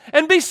drunkenness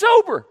and be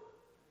sober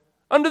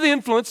under the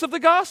influence of the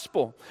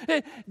gospel.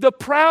 The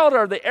proud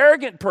or the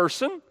arrogant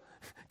person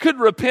could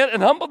repent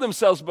and humble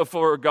themselves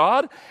before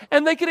God,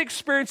 and they could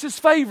experience His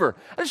favor.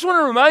 I just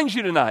want to remind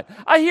you tonight,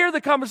 I hear the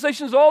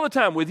conversations all the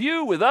time with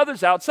you, with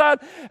others outside.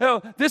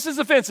 This is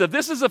offensive,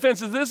 this is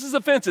offensive, this is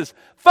offensive.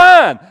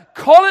 Fine,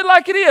 call it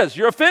like it is.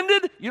 You're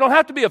offended? You don't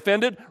have to be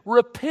offended.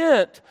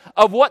 Repent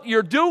of what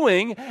you're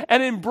doing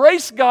and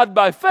embrace God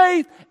by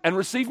faith and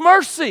receive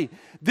mercy.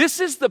 This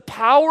is the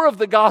power of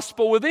the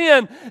gospel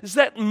within, is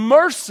that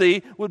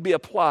mercy would be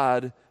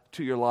applied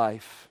to your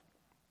life.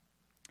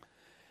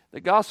 The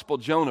gospel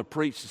Jonah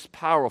preached is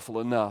powerful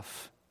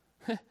enough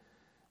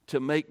to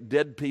make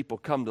dead people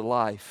come to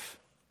life.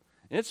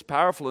 And it's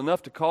powerful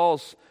enough to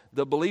cause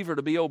the believer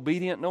to be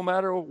obedient no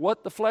matter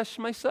what the flesh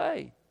may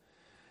say.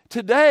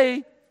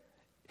 Today,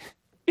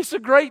 it's a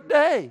great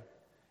day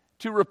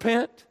to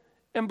repent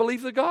and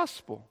believe the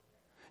gospel.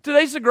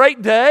 Today's a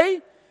great day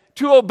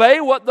to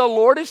obey what the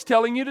Lord is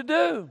telling you to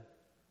do.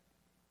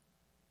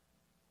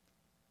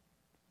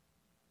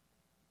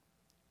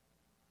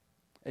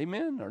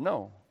 Amen or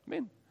no?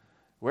 Amen.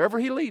 Wherever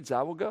He leads,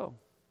 I will go.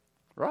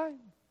 Right?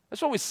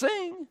 That's what we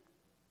sing.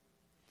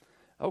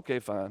 Okay,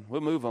 fine.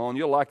 We'll move on.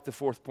 You'll like the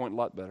fourth point a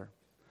lot better.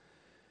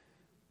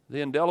 The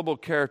indelible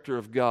character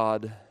of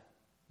God.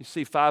 You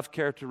see 5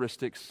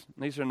 characteristics.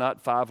 These are not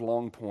 5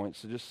 long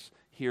points. They're just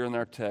here in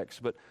our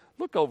text. But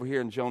look over here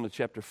in Jonah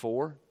chapter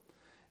 4.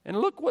 And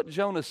look what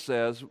Jonah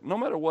says. No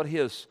matter what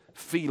his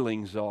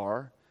feelings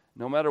are,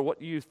 no matter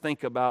what you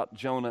think about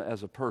Jonah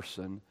as a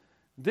person,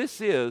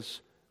 this is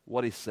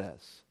what he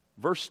says.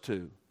 Verse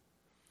 2.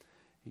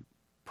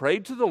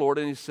 Prayed to the Lord,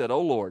 and he said,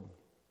 O Lord,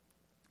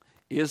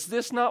 is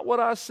this not what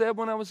I said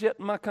when I was yet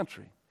in my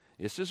country?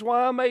 This is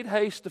why I made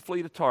haste to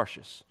flee to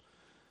Tarshish.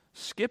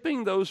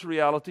 Skipping those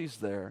realities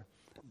there,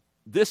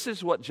 this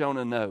is what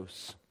Jonah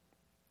knows.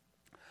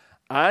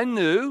 I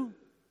knew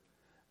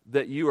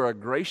that you are a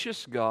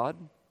gracious God,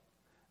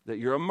 that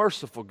you're a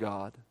merciful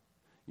God,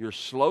 you're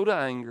slow to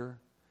anger,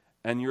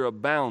 and you're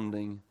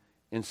abounding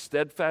in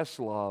steadfast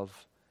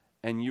love,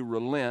 and you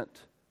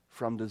relent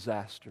from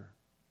disaster.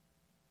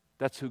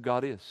 That's who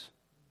God is.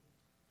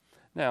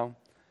 Now,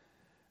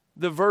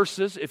 the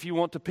verses, if you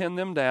want to pin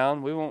them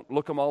down, we won't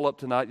look them all up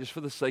tonight just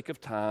for the sake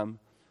of time.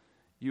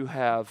 You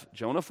have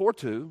Jonah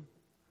 4:2.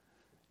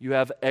 You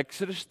have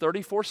Exodus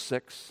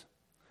 34:6.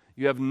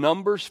 You have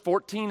Numbers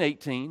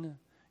 14:18.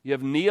 You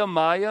have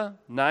Nehemiah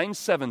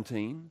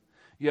 9:17.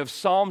 You have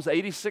Psalms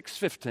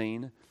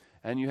 86:15.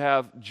 And you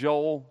have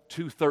Joel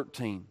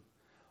 2:13.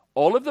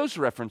 All of those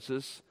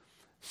references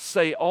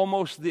say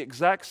almost the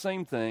exact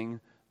same thing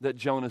that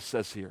Jonah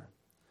says here.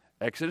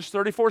 Exodus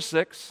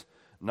 34:6,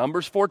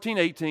 Numbers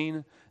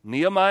 14:18,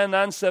 Nehemiah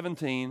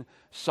 9:17,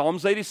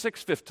 Psalms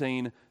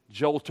 86:15,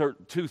 Joel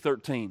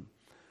 2:13.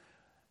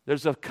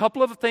 There's a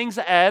couple of things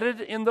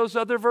added in those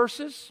other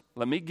verses.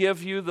 Let me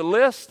give you the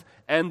list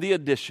and the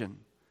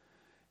addition.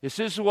 This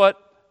is what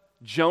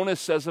Jonah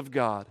says of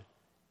God.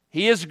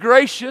 He is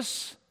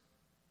gracious.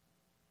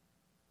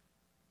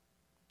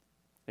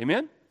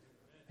 Amen?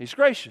 He's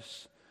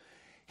gracious.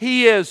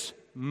 He is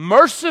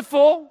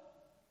merciful.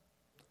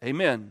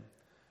 Amen.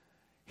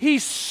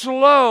 He's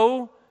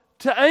slow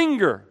to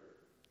anger.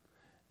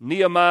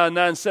 Nehemiah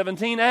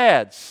 9:17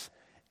 adds,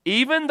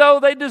 even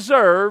though they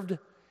deserved,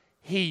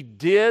 He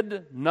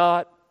did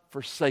not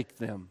forsake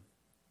them.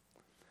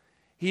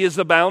 He is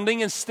abounding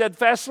in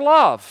steadfast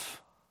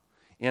love.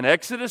 In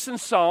Exodus and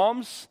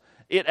Psalms,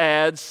 it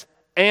adds,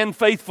 and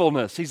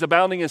faithfulness. He's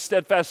abounding in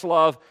steadfast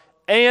love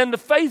and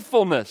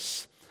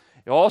faithfulness.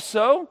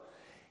 Also,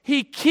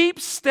 He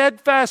keeps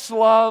steadfast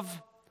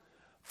love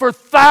for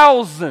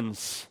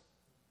thousands.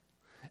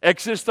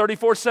 Exodus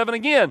 34:7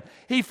 again.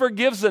 He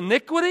forgives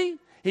iniquity.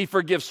 He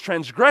forgives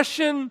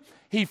transgression.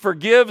 He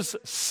forgives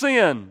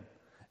sin.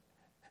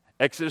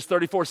 Exodus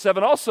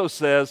 34:7 also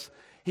says,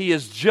 He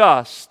is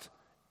just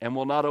and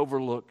will not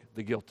overlook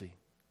the guilty.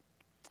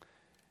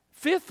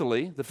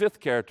 Fifthly, the fifth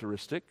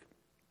characteristic,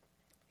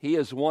 He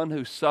is one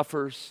who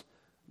suffers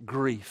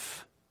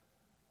grief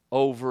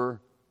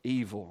over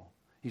evil.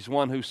 He's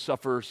one who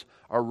suffers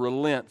or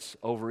relents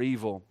over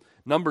evil.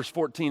 Numbers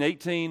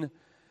 14:18,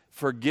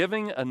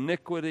 forgiving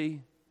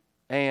iniquity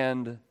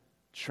and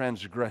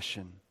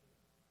transgression.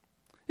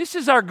 This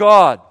is our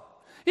God.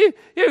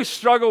 You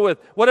struggle with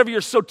whatever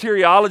your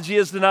soteriology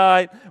is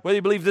tonight, whether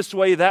you believe this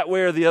way, that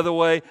way, or the other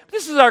way.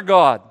 This is our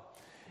God.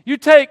 You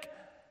take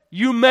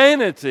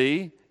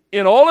humanity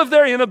in all of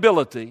their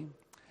inability,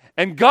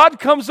 and God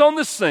comes on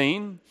the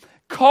scene,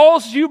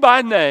 calls you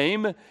by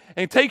name,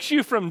 and takes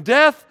you from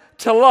death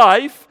to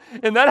life,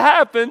 and that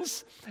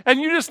happens, and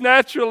you just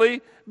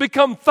naturally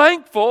become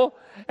thankful,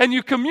 and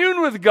you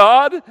commune with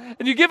God,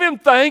 and you give Him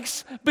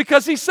thanks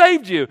because He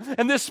saved you.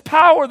 And this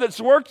power that's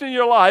worked in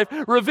your life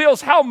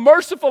reveals how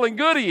merciful and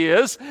good He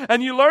is,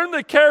 and you learn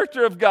the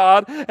character of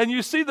God, and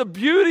you see the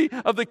beauty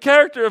of the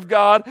character of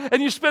God,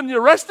 and you spend the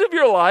rest of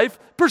your life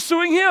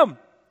pursuing Him.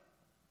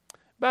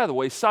 By the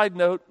way, side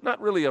note,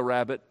 not really a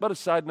rabbit, but a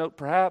side note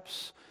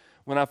perhaps.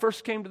 When I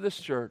first came to this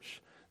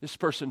church, this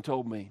person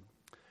told me,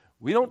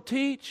 we don't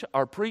teach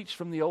or preach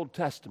from the Old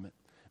Testament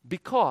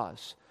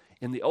because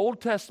in the Old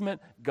Testament,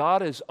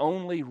 God is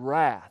only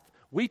wrath.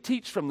 We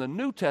teach from the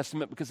New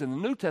Testament because in the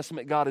New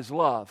Testament, God is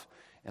love.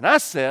 And I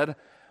said,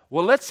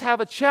 well, let's have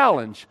a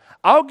challenge.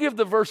 I'll give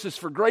the verses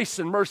for grace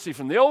and mercy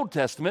from the Old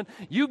Testament.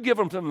 You give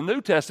them from the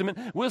New Testament.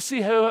 We'll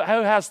see who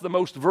has the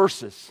most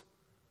verses.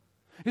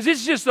 Because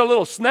it's just a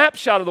little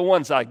snapshot of the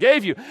ones I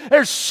gave you.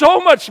 There's so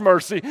much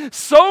mercy,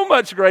 so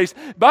much grace.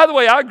 By the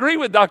way, I agree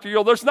with Dr.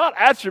 Yule. There's not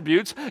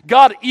attributes.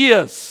 God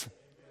is.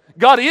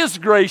 God is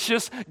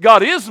gracious.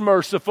 God is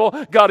merciful.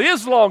 God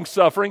is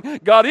long-suffering.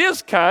 God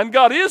is kind.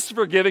 God is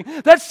forgiving.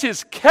 That's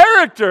His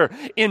character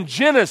in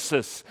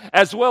Genesis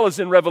as well as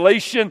in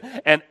Revelation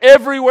and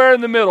everywhere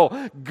in the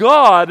middle.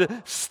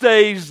 God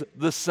stays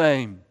the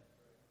same.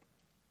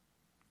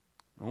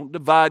 Don't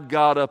divide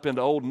God up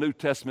into Old and New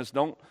Testaments.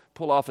 Don't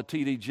pull off a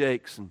T.D.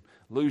 Jakes and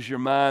lose your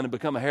mind and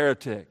become a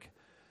heretic.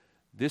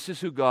 This is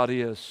who God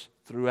is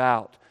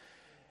throughout.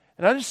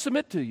 And I just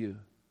submit to you,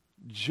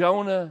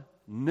 Jonah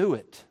knew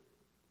it.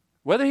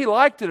 Whether he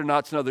liked it or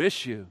not is another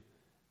issue,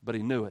 but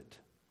he knew it.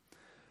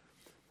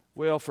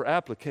 Well, for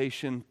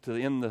application to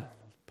end the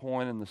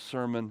point in the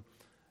sermon,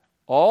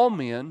 all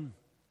men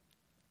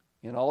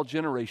in all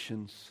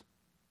generations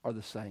are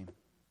the same.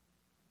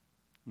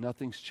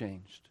 Nothing's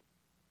changed.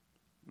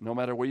 No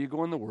matter where you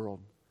go in the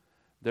world,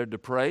 they're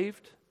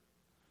depraved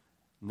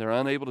and they're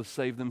unable to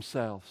save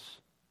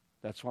themselves.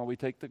 That's why we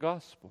take the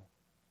gospel.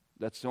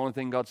 That's the only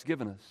thing God's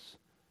given us.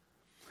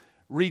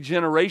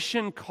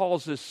 Regeneration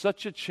causes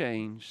such a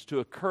change to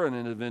occur in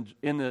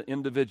an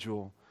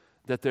individual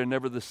that they're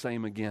never the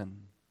same again.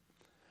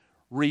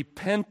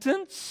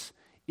 Repentance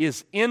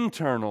is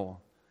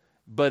internal,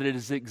 but it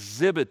is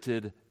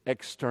exhibited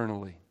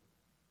externally.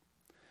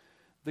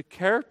 The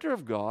character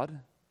of God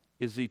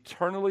is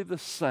eternally the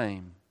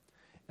same,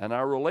 and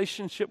our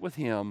relationship with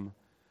Him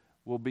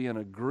will be in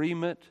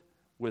agreement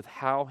with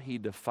how He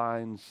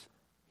defines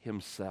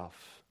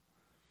Himself.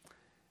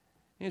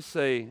 You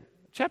say,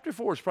 Chapter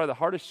 4 is probably the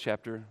hardest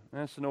chapter.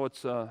 I know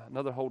it's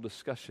another whole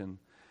discussion.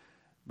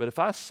 But if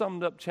I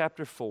summed up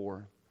chapter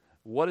 4,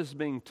 what is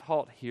being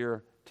taught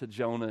here to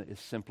Jonah is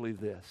simply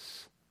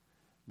this: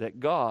 that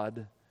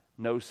God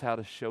knows how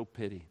to show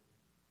pity.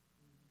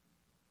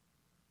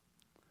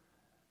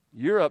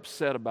 You're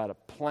upset about a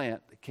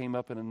plant that came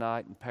up in a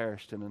night and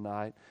perished in a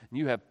night, and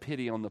you have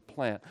pity on the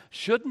plant.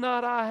 Should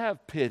not I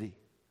have pity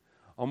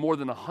on more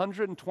than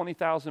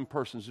 120,000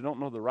 persons who don't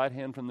know the right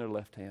hand from their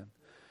left hand?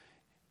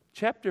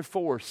 Chapter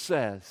 4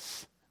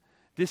 says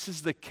this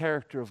is the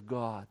character of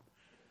God,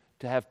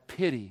 to have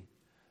pity,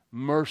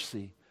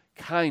 mercy,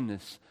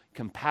 kindness,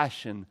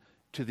 compassion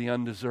to the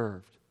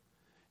undeserved.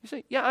 You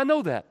say, yeah, I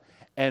know that.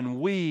 And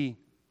we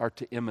are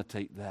to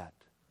imitate that.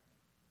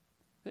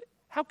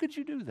 How could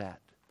you do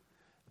that?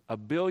 A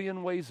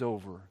billion ways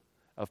over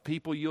of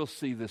people you'll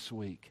see this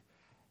week.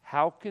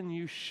 How can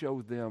you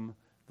show them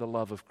the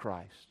love of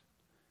Christ?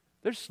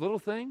 There's little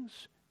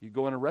things. You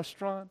go in a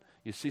restaurant,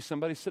 you see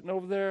somebody sitting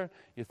over there,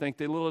 you think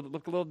they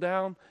look a little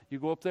down, you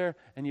go up there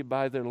and you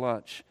buy their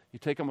lunch. You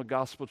take them a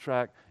gospel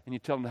tract and you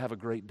tell them to have a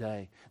great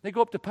day. They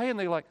go up to pay and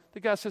the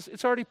guy says,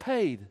 it's already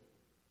paid.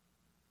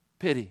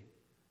 Pity,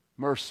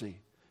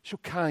 mercy, show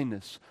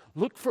kindness.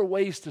 Look for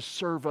ways to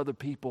serve other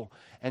people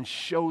and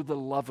show the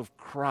love of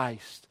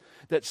Christ,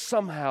 that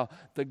somehow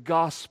the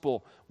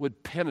gospel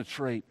would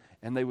penetrate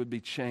and they would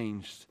be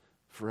changed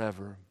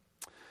forever.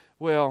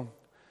 Well,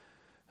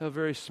 a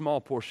very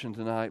small portion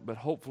tonight, but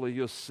hopefully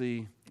you'll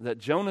see that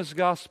Jonah's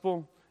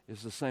gospel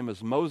is the same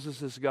as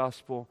Moses'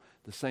 gospel,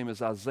 the same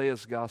as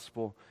Isaiah's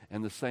gospel,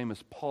 and the same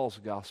as Paul's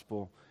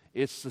gospel.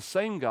 It's the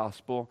same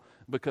gospel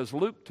because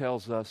Luke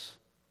tells us,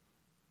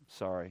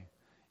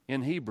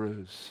 in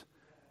Hebrews,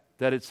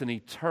 that it's an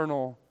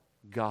eternal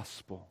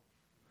gospel.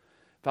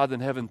 Father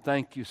in heaven,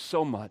 thank you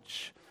so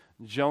much.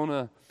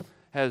 Jonah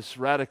has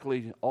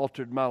radically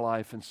altered my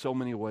life in so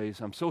many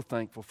ways. I'm so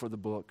thankful for the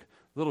book.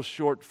 Little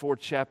short 4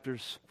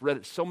 chapters, read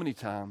it so many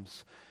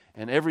times,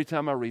 and every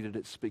time I read it,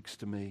 it speaks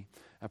to me.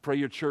 I pray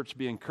your church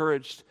be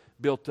encouraged,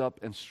 built up,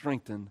 and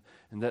strengthened,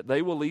 and that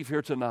they will leave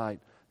here tonight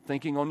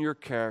thinking on your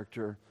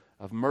character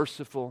of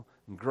merciful,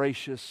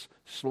 gracious,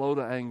 slow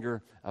to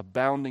anger,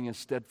 abounding in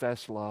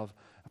steadfast love.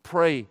 I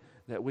pray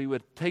that we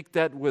would take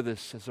that with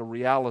us as a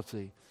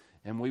reality,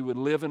 and we would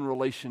live in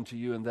relation to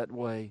you in that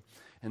way,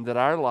 and that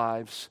our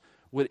lives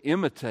would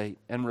imitate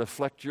and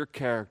reflect your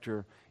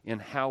character in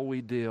how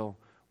we deal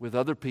with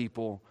other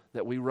people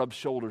that we rub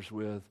shoulders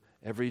with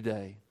every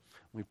day.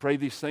 We pray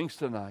these things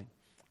tonight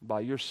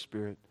by your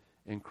Spirit.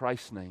 In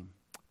Christ's name,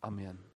 amen.